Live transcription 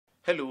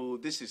Hello,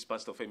 this is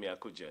Pastor Femi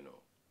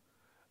Akojeno.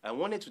 I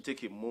wanted to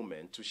take a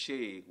moment to share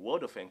a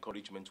word of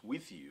encouragement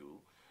with you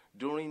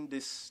during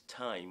this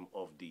time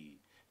of the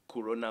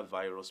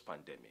coronavirus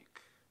pandemic.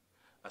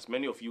 As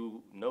many of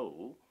you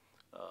know,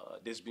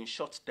 there's been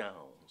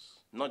shutdowns,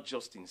 not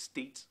just in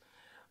states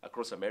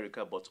across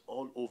America, but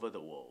all over the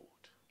world.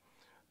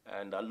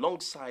 And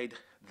alongside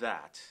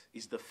that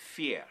is the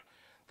fear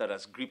that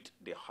has gripped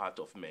the heart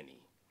of many.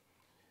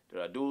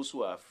 There are those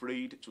who are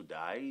afraid to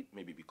die,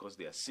 maybe because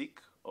they are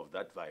sick of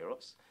that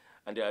virus.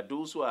 And there are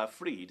those who are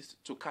afraid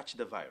to catch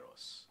the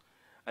virus.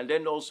 And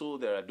then also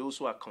there are those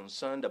who are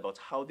concerned about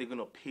how they're going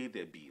to pay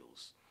their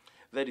bills.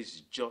 That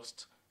is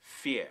just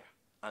fear,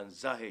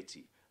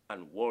 anxiety,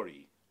 and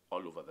worry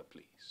all over the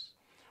place.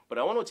 But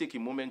I want to take a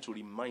moment to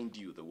remind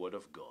you the word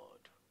of God.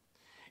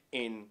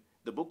 In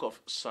the book of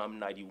Psalm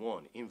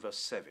 91, in verse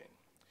 7,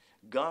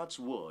 God's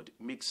word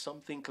makes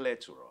something clear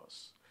to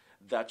us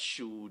that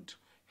should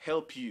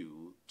help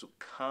you to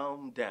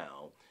calm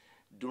down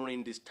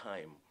during this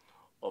time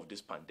of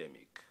this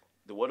pandemic.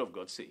 The word of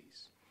God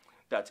says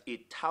that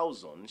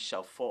 1,000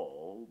 shall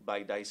fall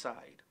by thy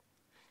side,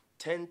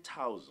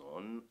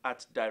 10,000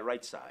 at thy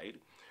right side,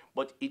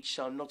 but it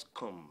shall not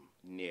come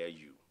near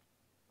you.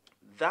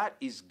 That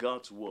is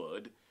God's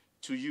word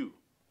to you.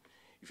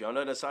 If you're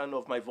under the sound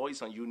of my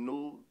voice and you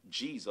know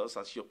Jesus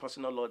as your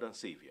personal Lord and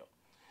Savior,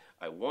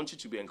 I want you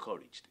to be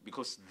encouraged,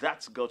 because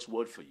that's God's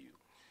word for you.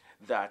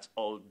 That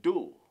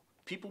although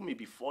people may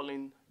be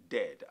falling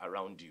dead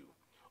around you,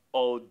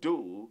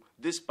 although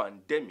this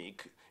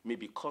pandemic may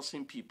be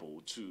causing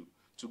people to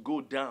go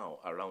down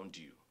around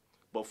you,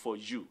 but for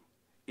you,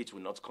 it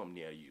will not come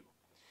near you.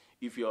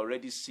 If you're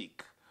already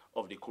sick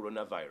of the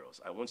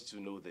coronavirus, I want you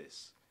to know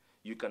this.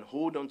 You can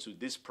hold on to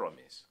this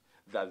promise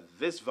that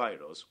this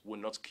virus will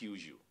not kill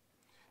you.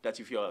 That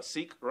if you are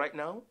sick right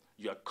now,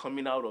 you are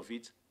coming out of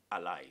it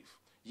alive.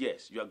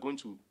 Yes, you are going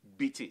to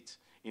beat it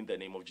in the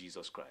name of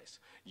Jesus Christ.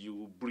 You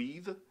will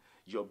breathe,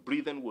 your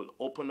breathing will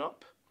open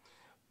up.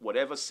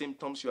 Whatever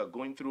symptoms you are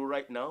going through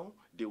right now,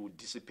 they will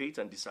dissipate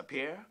and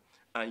disappear,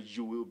 and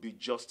you will be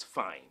just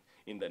fine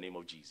in the name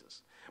of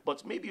Jesus.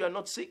 But maybe you are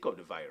not sick of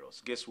the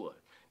virus. Guess what?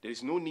 There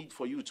is no need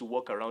for you to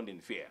walk around in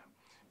fear,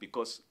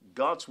 because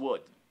God's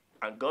word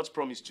and God's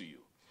promise to you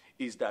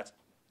is that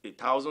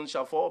 1,000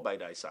 shall fall by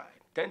thy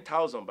side,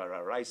 10,000 by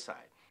thy right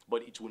side,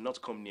 but it will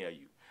not come near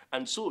you.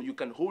 And so you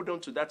can hold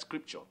on to that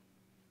scripture,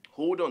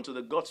 hold on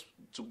to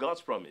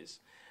God's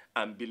promise,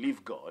 and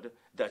believe God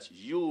that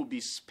you will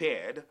be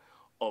spared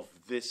of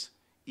this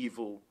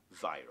evil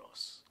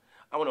virus.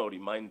 I want to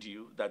remind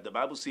you that the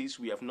Bible says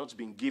we have not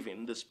been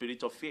given the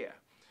spirit of fear,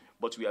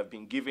 but we have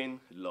been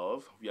given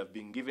love, we have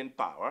been given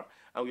power,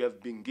 and we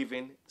have been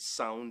given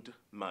sound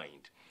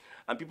mind.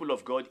 And people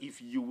of God,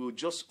 if you will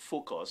just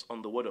focus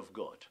on the word of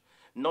God,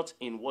 not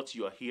in what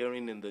you are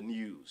hearing in the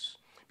news,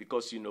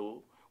 because, you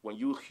know, when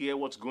you hear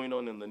what's going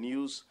on in the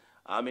news,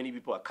 how many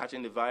people are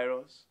catching the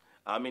virus,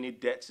 how many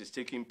deaths is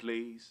taking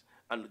place,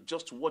 and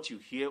just what you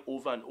hear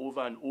over and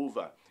over and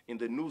over in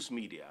the news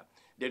media,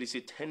 there is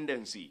a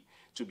tendency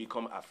to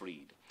become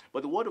afraid.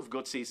 But the word of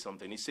God says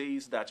something. It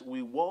says that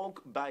we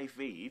walk by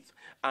faith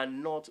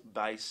and not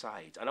by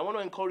sight. And I want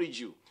to encourage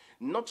you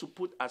not to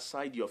put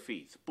aside your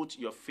faith. Put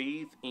your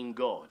faith in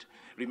God.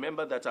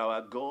 Remember that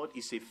our God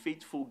is a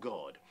faithful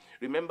God.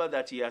 Remember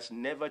that he has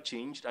never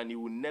changed and he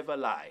will never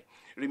lie.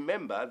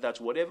 Remember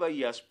that whatever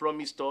he has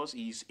promised us,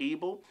 he is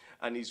able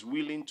and is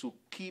willing to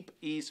keep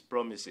his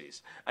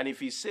promises. And if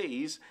he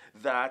says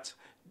that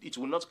it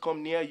will not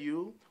come near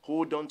you,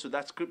 hold on to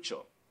that scripture.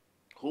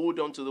 Hold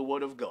on to the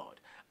word of God.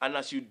 And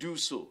as you do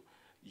so,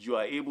 you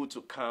are able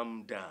to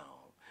calm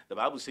down. The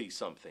Bible says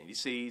something. It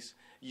says,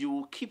 you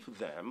will keep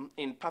them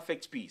in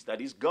perfect peace.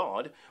 That is,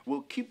 God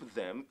will keep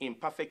them in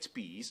perfect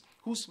peace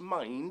whose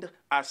mind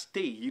are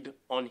stayed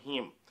on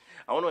him.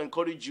 I want to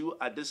encourage you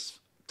at this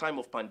time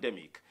of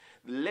pandemic,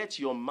 let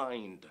your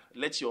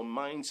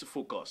mind's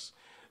focus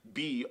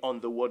be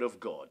on the word of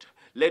God.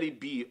 Let it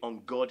be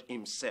on God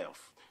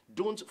himself.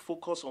 Don't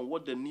focus on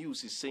what the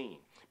news is saying.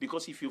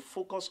 Because if you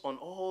focus on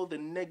all the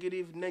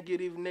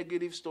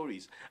negative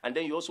stories, and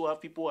then you also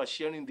have people who are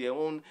sharing their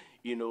own,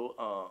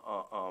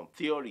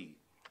 theory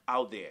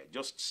out there,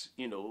 just,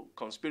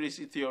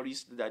 conspiracy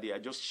theories that they are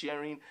just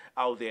sharing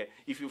out there.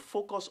 If you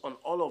focus on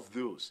all of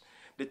those,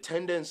 the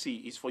tendency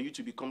is for you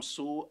to become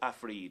so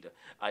afraid.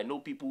 I know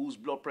people whose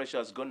blood pressure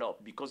has gone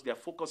up because they're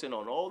focusing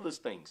on all these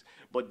things.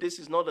 But this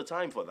is not the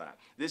time for that.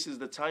 This is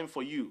the time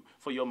for you,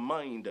 for your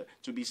mind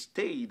to be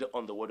stayed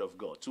on the word of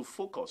God, to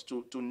focus,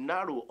 to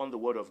narrow on the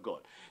word of God,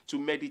 to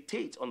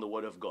meditate on the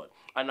word of God.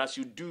 And as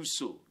you do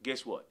so,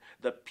 guess what?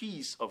 The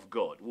peace of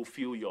God will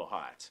fill your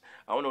heart.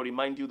 I want to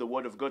remind you the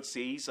word of God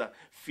says,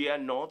 fear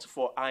not,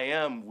 for I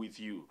am with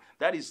you.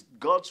 That is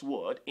God's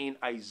word in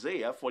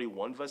Isaiah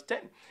 41 verse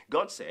 10.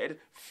 God said,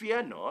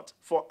 fear not,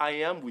 for I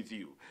am with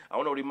you. I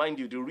want to remind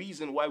you the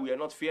reason why we are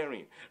not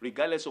fearing,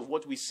 regardless of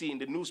what we see in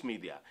the news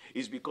media,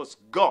 is because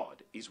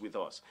God is with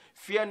us.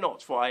 Fear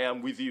not, for I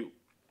am with you.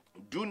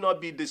 Do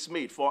not be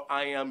dismayed, for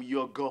I am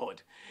your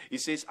God. He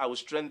says, I will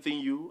strengthen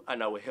you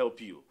and I will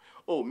help you.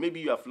 Oh, maybe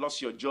you have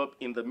lost your job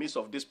in the midst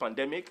of this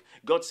pandemic.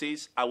 God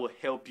says, I will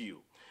help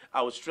you.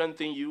 I will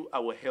strengthen you. I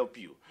will help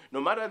you. No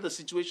matter the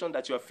situation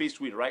that you are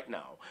faced with right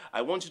now,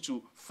 I want you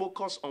to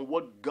focus on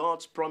what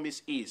God's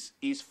promise is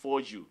for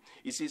you.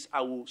 He says,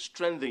 I will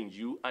strengthen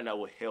you and I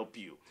will help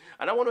you.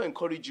 And I want to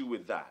encourage you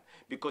with that,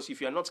 because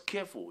if you're not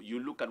careful, you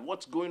look at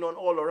what's going on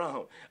all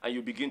around and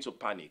you begin to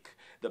panic.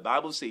 The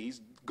Bible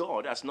says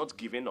God has not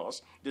given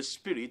us the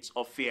spirit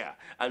of fear.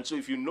 And so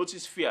if you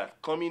notice fear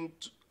coming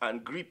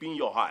and gripping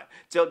your heart,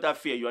 tell that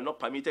fear, you are not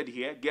permitted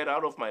here. Get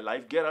out of my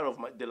life. Get out of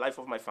the life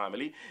of my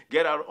family.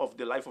 Get out of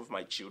the life of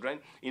my children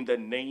in the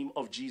name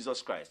of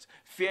Jesus Christ.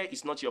 Fear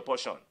is not your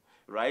portion,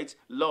 right?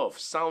 Love,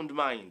 sound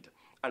mind,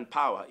 and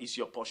power is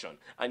your portion.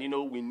 And you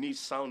know, we need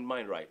sound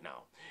mind right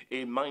now.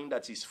 A mind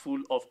that is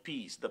full of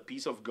peace, the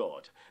peace of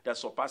God that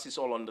surpasses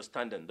all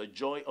understanding, the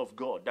joy of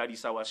God that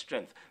is our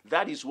strength.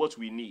 That is what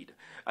we need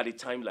at a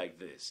time like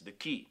this. The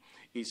key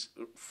is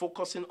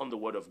focusing on the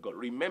word of God,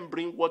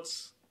 remembering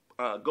what's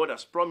God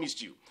has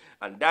promised you,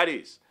 and that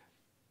is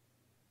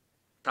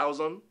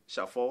 1,000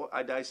 shall fall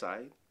at thy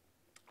side,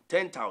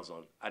 10,000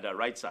 at the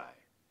right side.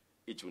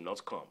 It will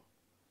not come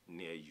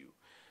near you.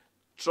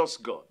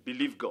 Trust God,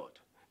 believe God,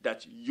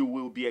 that you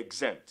will be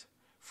exempt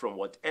from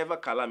whatever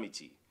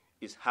calamity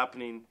is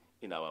happening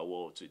in our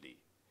world today.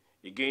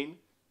 Again,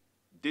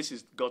 this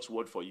is God's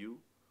word for you.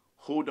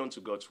 Hold on to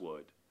God's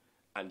word,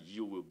 and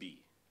you will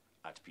be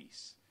at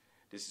peace.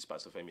 This is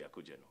Pastor Femi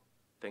Akojeno.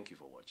 Thank you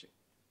for watching.